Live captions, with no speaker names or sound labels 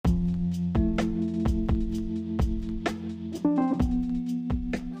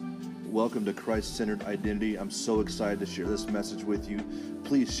welcome to Christ-Centered Identity. I'm so excited to share this message with you.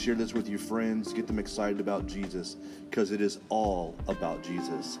 Please share this with your friends. Get them excited about Jesus, because it is all about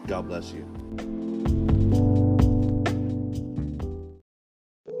Jesus. God bless you.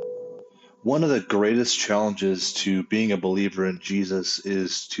 One of the greatest challenges to being a believer in Jesus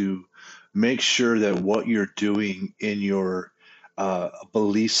is to make sure that what you're doing in your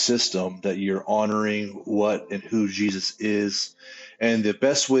belief system, that you're honoring what and who Jesus is. And the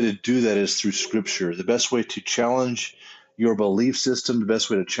best way to do that is through Scripture. The best way to challenge your belief system, the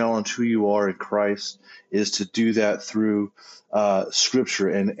best way to challenge who you are in Christ is to do that through Scripture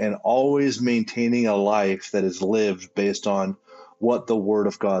and always maintaining a life that is lived based on what the Word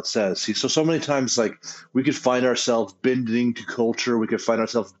of God says. See, so many times, like, we could find ourselves bending to culture. We could find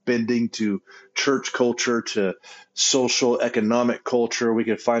ourselves bending to church culture, to social economic culture. We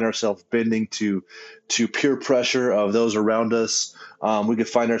could find ourselves bending to peer pressure of those around us. We could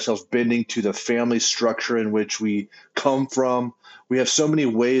find ourselves bending to the family structure in which we come from. We have so many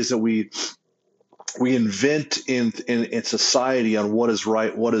ways that we invent in society on what is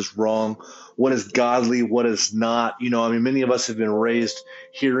right, what is wrong, what is godly, what is not. Many of us have been raised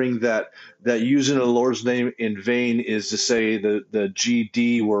hearing that using the Lord's name in vain is to say the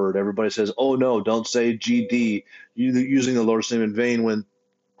GD word. Everybody says, "Oh no, don't say GD, using the Lord's name in vain," when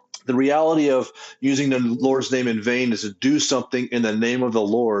the reality of using the Lord's name in vain is to do something in the name of the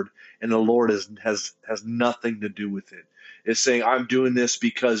Lord, and the Lord has nothing to do with it. It's saying, I'm doing this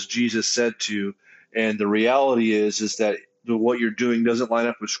because Jesus said to, and the reality is that what you're doing doesn't line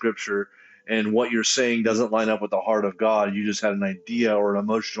up with Scripture, and what you're saying doesn't line up with the heart of God. You just had an idea or an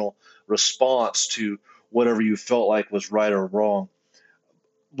emotional response to whatever you felt like was right or wrong.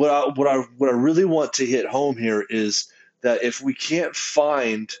 What I really want to hit home here is that if we can't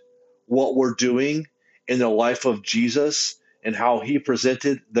find what we're doing in the life of Jesus and how he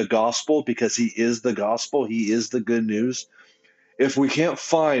presented the gospel, because he is the gospel, he is the good news. If we can't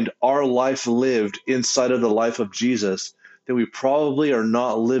find our life lived inside of the life of Jesus, then we probably are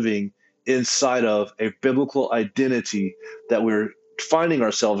not living inside of a biblical identity that we're finding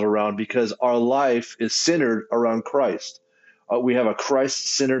ourselves around, because our life is centered around Christ. We have a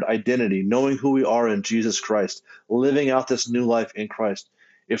Christ-centered identity, knowing who we are in Jesus Christ, living out this new life in Christ.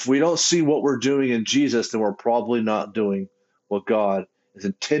 If we don't see what we're doing in Jesus, then we're probably not doing what God has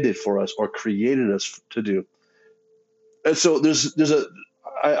intended for us or created us to do. And so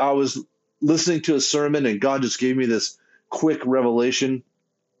I was listening to a sermon, and God just gave me this quick revelation.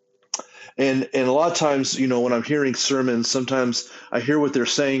 And a lot of times, when I'm hearing sermons, sometimes I hear what they're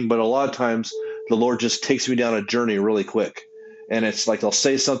saying, but a lot of times the Lord just takes me down a journey really quick. And it's like they'll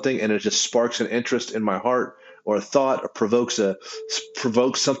say something and it just sparks an interest in my heart, or a thought, or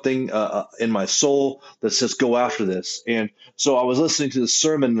provokes something in my soul that says, go after this. And so I was listening to the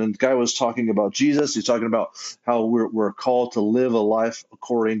sermon, and the guy was talking about Jesus. He's talking about how we're called to live a life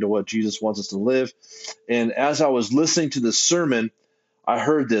according to what Jesus wants us to live. And as I was listening to the sermon, I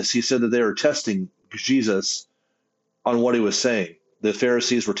heard this. He said that they were testing Jesus on what he was saying. The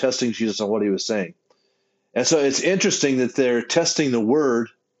Pharisees were testing Jesus on what he was saying. And so it's interesting that they're testing the word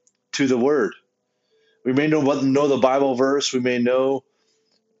to the word. We may know the Bible verse. We may know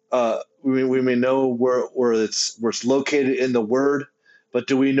we may know where it's located in the word, but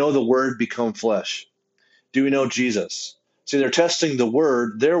do we know the word become flesh? Do we know Jesus? See, they're testing the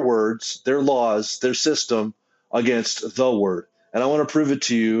word, their words, their laws, their system against the word. And I want to prove it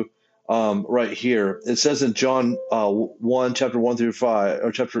to you right here. It says in John 1, chapter 1 through 5,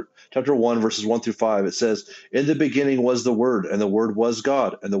 or chapter 1, verses 1 through 5, it says, in the beginning was the Word, and the Word was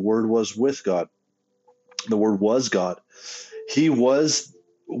God, and the Word was with God. The Word was God. He was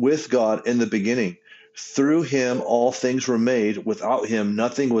with God in the beginning. Through him all things were made. Without him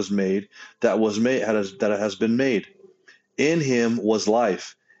nothing was made that has been made. In him was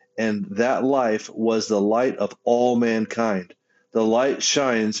life, and that life was the light of all mankind. The light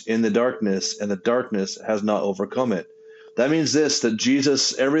shines in the darkness, and the darkness has not overcome it. That means this, that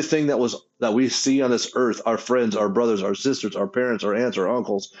Jesus, everything that we see on this earth, our friends, our brothers, our sisters, our parents, our aunts, our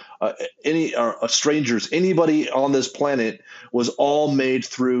uncles, our strangers, anybody on this planet, was all made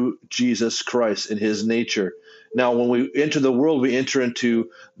through Jesus Christ in his nature. Now, when we enter the world, we enter into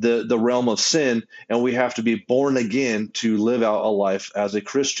the realm of sin, and we have to be born again to live out a life as a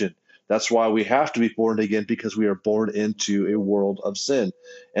Christian. That's why we have to be born again, because we are born into a world of sin.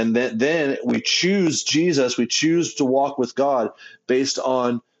 And then we choose Jesus. We choose to walk with God based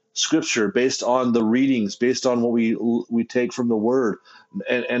on Scripture, based on the readings, based on what we take from the Word,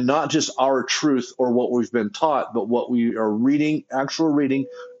 and not just our truth or what we've been taught, but what we are reading, actual reading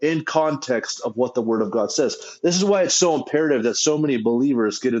in context of what the Word of God says. This is why it's so imperative that so many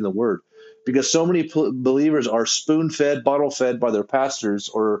believers get in the Word. because so many believers are spoon-fed, bottle-fed by their pastors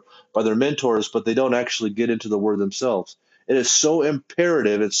or by their mentors, but they don't actually get into the Word themselves. It is so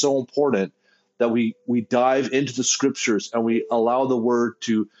imperative, it's so important that we dive into the Scriptures and we allow the Word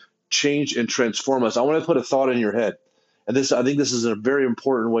to change and transform us. I want to put a thought in your head, and I think this is a very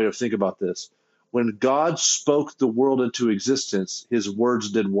important way to think about this. When God spoke the world into existence, His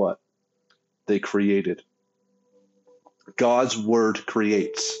words did what? They created. God's Word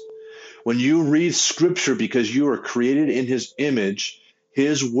creates. When you read Scripture, because you are created in His image,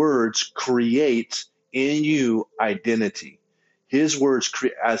 His words create in you identity. His words,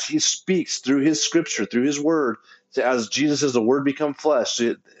 as He speaks through His Scripture, through His Word, as Jesus says, the Word become flesh,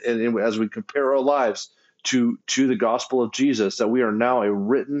 and as we compare our lives to the gospel of Jesus, that we are now a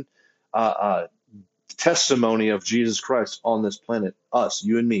written testimony of Jesus Christ on this planet, us,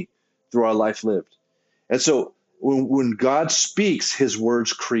 you and me, through our life lived. And so when God speaks, His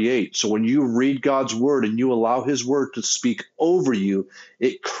words create. So when you read God's Word and you allow His Word to speak over you,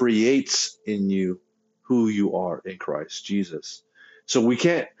 it creates in you who you are in Christ Jesus. So we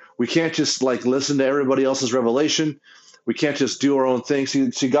can't just like listen to everybody else's revelation. We can't just do our own thing.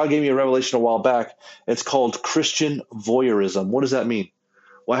 See, God gave me a revelation a while back. It's called Christian voyeurism. What does that mean?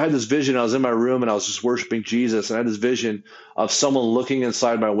 Well, I had this vision. I was in my room and I was just worshiping Jesus. And I had this vision of someone looking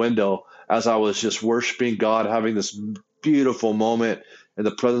inside my window as I was just worshiping God, having this beautiful moment in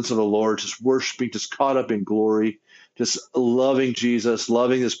the presence of the Lord, just worshiping, just caught up in glory, just loving Jesus,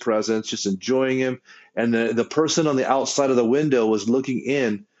 loving His presence, just enjoying Him. And the person on the outside of the window was looking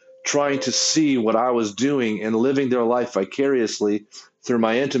in, trying to see what I was doing and living their life vicariously through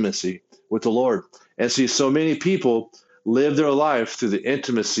my intimacy with the Lord. And see, so many people live their life through the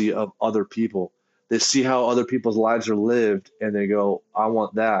intimacy of other people. They see how other people's lives are lived and they go, I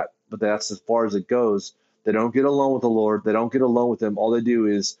want that. But that's as far as it goes. They don't get alone with the Lord. They don't get alone with Him. All they do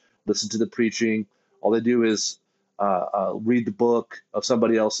is listen to the preaching. All they do is read the book of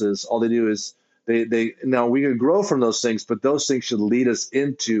somebody else's. All they do is they now we can grow from those things, but those things should lead us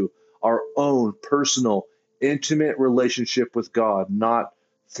into our own personal, intimate relationship with God, not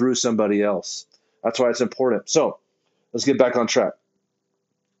through somebody else. That's why it's important. So let's get back on track.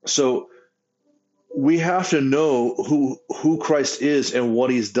 So we have to know who Christ is and what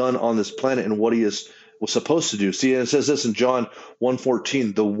He's done on this planet and what He was supposed to do. See, and it says this in John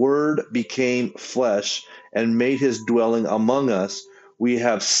 1:14, the Word became flesh and made His dwelling among us. We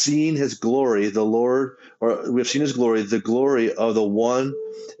have seen His glory, the Lord, or we have seen His glory, the glory of the one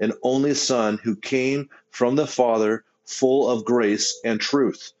and only Son who came from the Father, full of grace and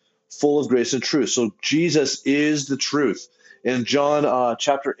truth. Full of grace and truth. So Jesus is the truth. In John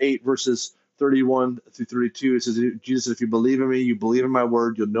chapter 8, verses 31 through 32, it says, Jesus said, if you believe in me, you believe in my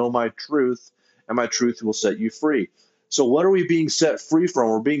word, you'll know my truth, and my truth will set you free. So what are we being set free from?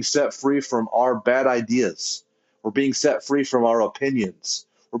 We're being set free from our bad ideas. We're being set free from our opinions.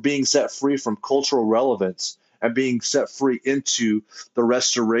 We're being set free from cultural relevance and being set free into the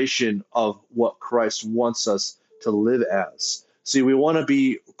restoration of what Christ wants us to live as. See, we want to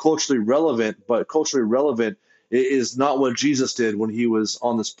be culturally relevant, but culturally relevant is not what Jesus did when He was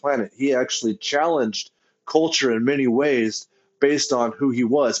on this planet. He actually challenged culture in many ways based on who He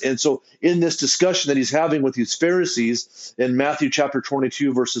was. And so in this discussion that He's having with these Pharisees in Matthew chapter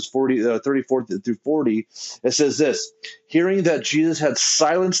 22, verses 34 through 40, it says this, hearing that Jesus had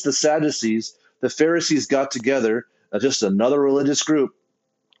silenced the Sadducees, the Pharisees got together, just another religious group,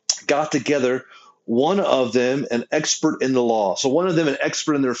 got together, one of them an expert in the law. So one of them an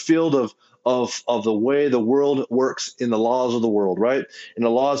expert in their field of the way the world works in the laws of the world, right? In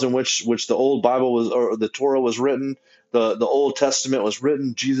the laws in which the old Bible was, or the Torah was written, the Old Testament was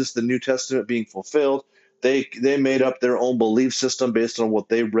written, Jesus, the New Testament being fulfilled. They made up their own belief system based on what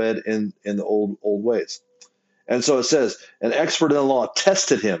they read in the old ways. And so it says, an expert in the law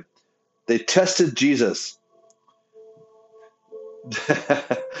tested Him. They tested Jesus.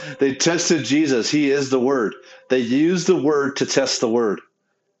 They tested Jesus. He is the Word. They used the Word to test the Word.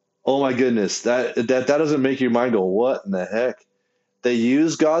 Oh my goodness, that doesn't make your mind go, what in the heck? They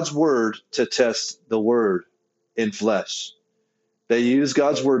use God's Word to test the Word in flesh. They use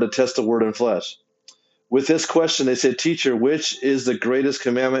God's Word to test the Word in flesh. With this question, they said, Teacher, which is the greatest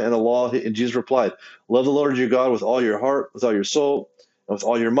commandment in the law? And Jesus replied, love the Lord your God with all your heart, with all your soul, and with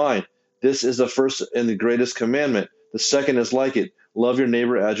all your mind. This is the first and the greatest commandment. The second is like it. Love your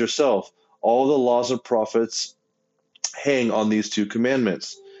neighbor as yourself. All the laws and prophets hang on these two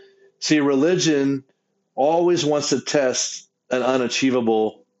commandments. See, religion always wants to test an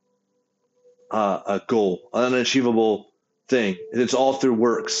unachievable a goal, an unachievable thing. It's all through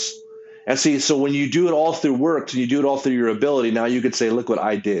works. And see, so when you do it all through works and you do it all through your ability, now you could say, look what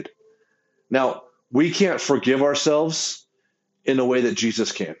I did. Now, we can't forgive ourselves in the way that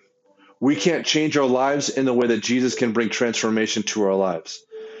Jesus can. We can't change our lives in the way that Jesus can bring transformation to our lives.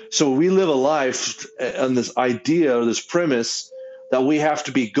 So we live a life on this idea or this premise that we have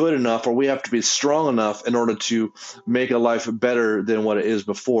to be good enough or we have to be strong enough in order to make a life better than what it is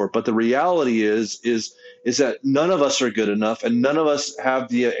before. But the reality is that none of us are good enough and none of us have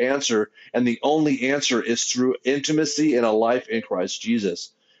the answer. And the only answer is through intimacy and a life in Christ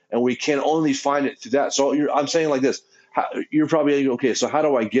Jesus. And we can only find it through that. So I'm saying like this, you're probably like, okay, so how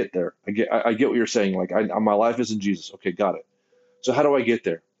do I get there? I get what you're saying. Like, my life is in Jesus. Okay, got it. So how do I get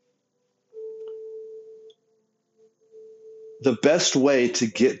there? The best way to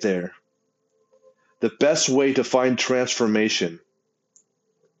get there, the best way to find transformation,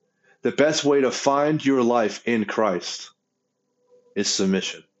 the best way to find your life in Christ is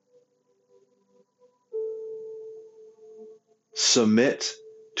submission. Submit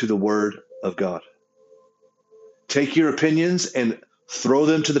to the Word of God. Take your opinions and throw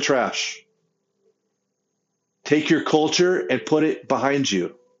them to the trash. Take your culture and put it behind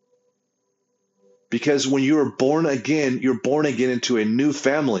you. Because when you are born again, you're born again into a new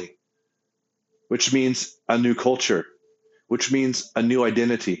family, which means a new culture, which means a new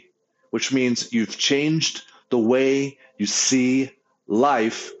identity, which means you've changed the way you see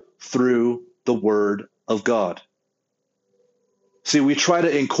life through the Word of God. See, we try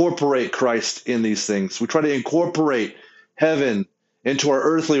to incorporate Christ in these things. We try to incorporate heaven into our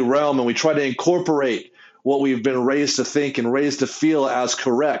earthly realm, and we try to incorporate what we've been raised to think and raised to feel as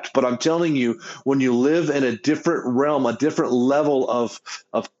correct. But I'm telling you, when you live in a different realm, a different level of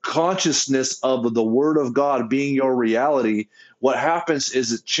consciousness of the Word of God being your reality, what happens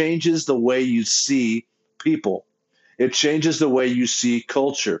is it changes the way you see people. It changes the way you see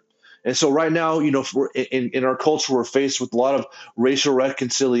culture. And so right now, if we're in our culture, we're faced with a lot of racial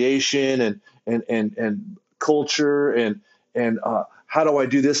reconciliation and culture and how do I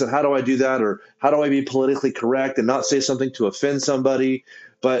do this and how do I do that, or how do I be politically correct and not say something to offend somebody?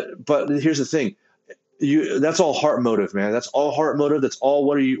 But here's the thing. That's all heart motive, man. That's all heart motive. That's all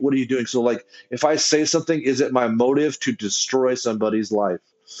what are you doing? So like if I say something, is it my motive to destroy somebody's life?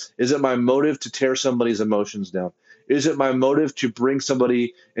 Is it my motive to tear somebody's emotions down? Is it my motive to bring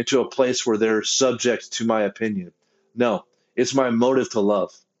somebody into a place where they're subject to my opinion? No, it's my motive to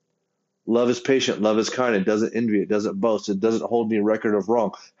love. Love is patient. Love is kind. It doesn't envy. It doesn't boast. It doesn't hold any record of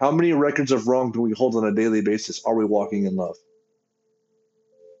wrong. How many records of wrong do we hold on a daily basis? Are we walking in love?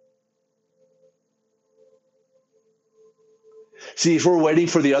 See, if we're waiting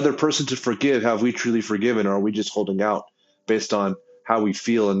for the other person to forgive, have we truly forgiven, or are we just holding out based on how we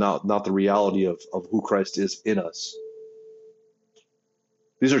feel and not the reality of who Christ is in us?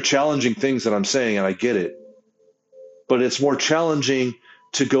 These are challenging things that I'm saying, and I get it. But it's more challenging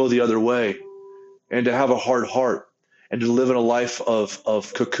to go the other way and to have a hard heart and to live in a life of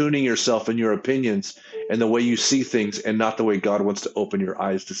cocooning yourself in your opinions and the way you see things and not the way God wants to open your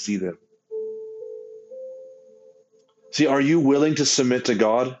eyes to see them. See, are you willing to submit to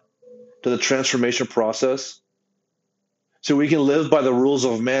God, to the transformation process? So we can live by the rules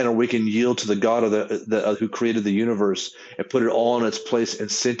of man, or we can yield to the God of who created the universe and put it all in its place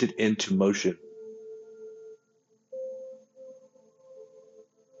and sent it into motion.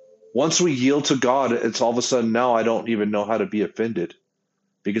 Once we yield to God, it's all of a sudden now I don't even know how to be offended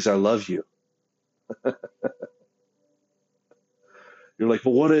because I love you. You're like,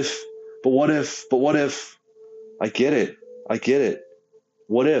 but what if, but what if, but what if? I get it. I get it.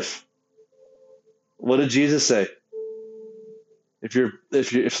 What if? What did Jesus say?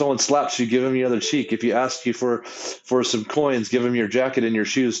 If someone slaps you, give him the other cheek. If you ask you for some coins, give him your jacket and your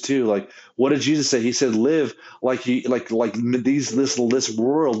shoes too. Like, what did Jesus say? He said, live like you like this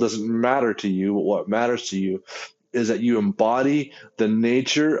world doesn't matter to you. But what matters to you is that you embody the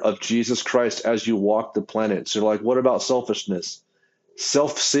nature of Jesus Christ as you walk the planet. So, like, what about selfishness?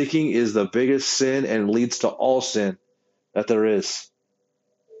 Self-seeking is the biggest sin and leads to all sin that there is.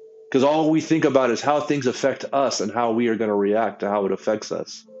 Because all we think about is how things affect us and how we are going to react to how it affects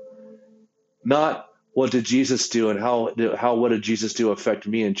us. Not what did Jesus do and how what did Jesus do affect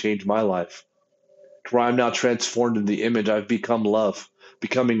me and change my life. To where I'm now transformed in the image. I've become love.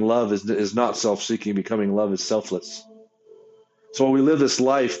 Becoming love is not self-seeking. Becoming love is selfless. So when we live this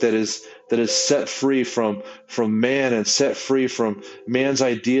life that is set free from man and set free from man's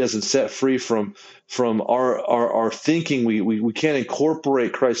ideas and set free from our thinking, we can't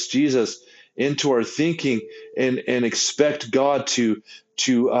incorporate Christ Jesus into our thinking and expect God to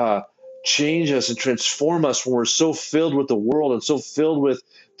change us and transform us when we're so filled with the world and so filled with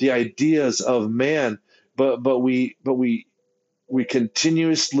the ideas of man. But we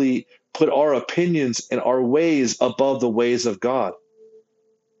continuously put our opinions and our ways above the ways of God?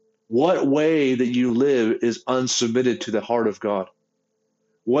 What way that you live is unsubmitted to the heart of God?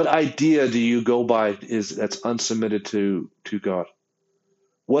 What idea do you go by that's unsubmitted to God?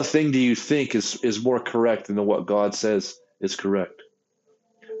 What thing do you think is more correct than what God says is correct?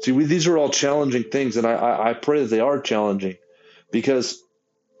 See, these are all challenging things, and I pray that they are challenging because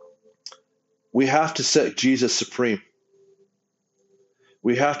we have to set Jesus supreme.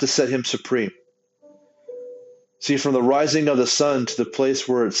 We have to set him supreme. See, from the rising of the sun to the place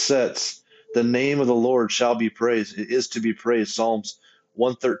where it sets, the name of the Lord shall be praised. It is to be praised. Psalms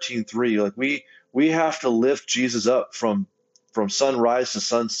 113:3. Like we have to lift Jesus up from sunrise to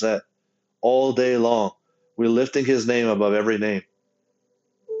sunset all day long. We're lifting his name above every name.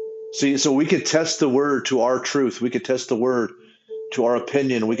 See, so we could test the word to our truth. We could test the word to our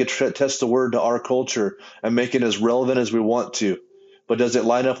opinion. We could test the word to our culture and make it as relevant as we want to. But does it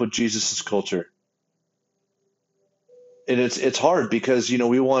line up with Jesus' culture? And it's hard because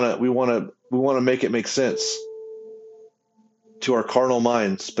we want to make it make sense to our carnal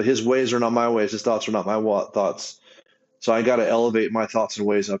minds. But his ways are not my ways. His thoughts are not my thoughts. So I got to elevate my thoughts and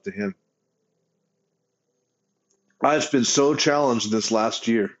ways up to him. I've been so challenged this last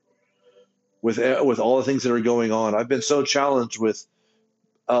year with all the things that are going on. I've been so challenged with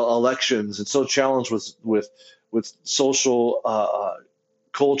elections and so challenged with social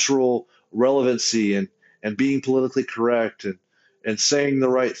cultural relevancy and being politically correct and saying the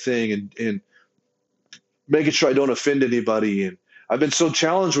right thing and making sure I don't offend anybody. And I've been so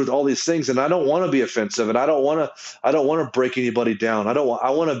challenged with all these things, and I don't want to be offensive, and I don't want to break anybody down. I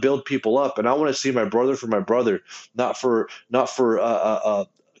want to build people up, and I want to see my brother for my brother, not for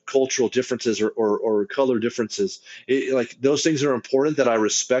cultural differences or color differences. Like those things are important, that I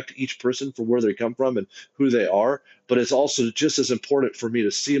respect each person for where they come from and who they are. But it's also just as important for me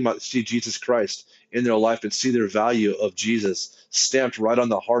to see Jesus Christ in their life and see their value of Jesus stamped right on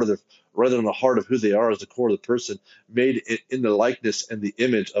the heart of their rather than the heart of who they are as the core of the person, made in the likeness and the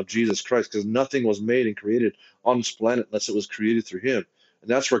image of Jesus Christ, because nothing was made and created on this planet unless it was created through him. And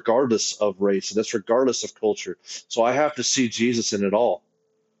that's regardless of race, and that's regardless of culture. So I have to see Jesus in it all.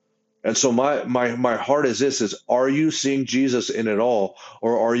 And so my heart is this, is are you seeing Jesus in it all,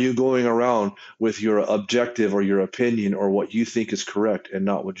 or are you going around with your objective or your opinion or what you think is correct and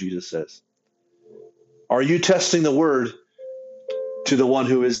not what Jesus says? Are you testing the word to the one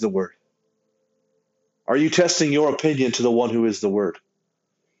who is the word? Are you testing your opinion to the one who is the word?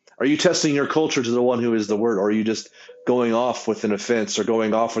 Are you testing your culture to the one who is the word? Or are you just going off with an offense, or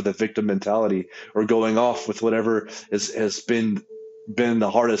going off with a victim mentality, or going off with whatever has been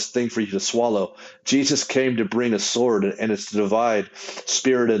the hardest thing for you to swallow? Jesus came to bring a sword, and it's to divide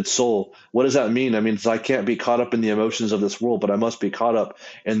spirit and soul. What does that mean? I mean, I can't be caught up in the emotions of this world, but I must be caught up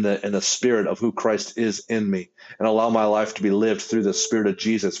in the spirit of who Christ is in me, and allow my life to be lived through the spirit of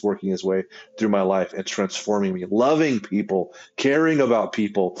Jesus working his way through my life and transforming me, loving people, caring about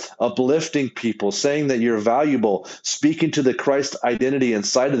people, uplifting people, saying that you're valuable, speaking to the Christ identity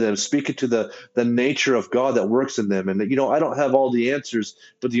inside of them, speaking to the nature of God that works in them. And I don't have all the answers,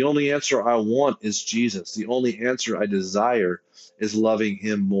 but the only answer I want is Jesus. The only answer I desire is loving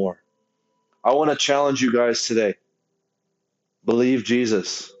him more. I want to challenge you guys today. Believe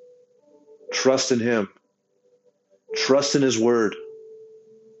Jesus. Trust in him. Trust in his word.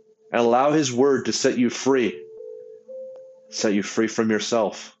 And allow his word to set you free. Set you free from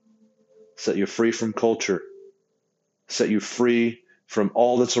yourself. Set you free from culture. Set you free from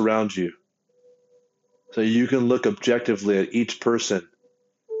all that's around you. So you can look objectively at each person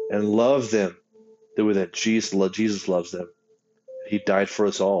and love them the way that Jesus loves them. He died for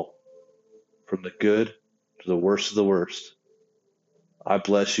us all, from the good to the worst of the worst. I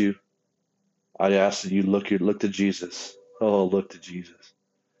bless you. I ask that you look to Jesus. Oh, look to Jesus.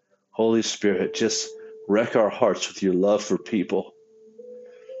 Holy Spirit, just wreck our hearts with your love for people.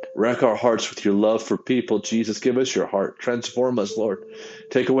 Wreck our hearts with your love for people. Jesus, give us your heart. Transform us, Lord.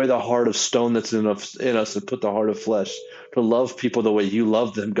 Take away the heart of stone that's in us and put the heart of flesh to love people the way you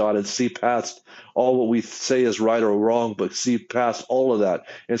love them, God, and see past all what we say is right or wrong, but see past all of that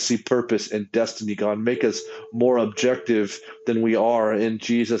and see purpose and destiny, God. Make us more objective than we are in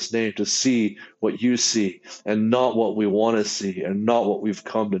Jesus' name, to see what you see and not what we want to see and not what we've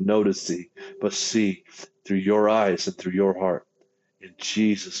come to know to see, but see through your eyes and through your heart. In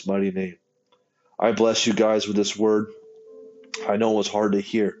Jesus' mighty name. I bless you guys with this word. I know it was hard to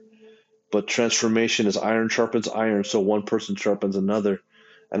hear, but transformation is iron sharpens iron, so one person sharpens another.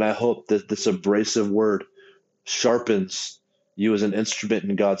 And I hope that this abrasive word sharpens you as an instrument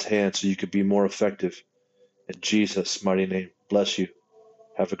in God's hand so you could be more effective. In Jesus' mighty name. Bless you.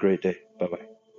 Have a great day. Bye bye.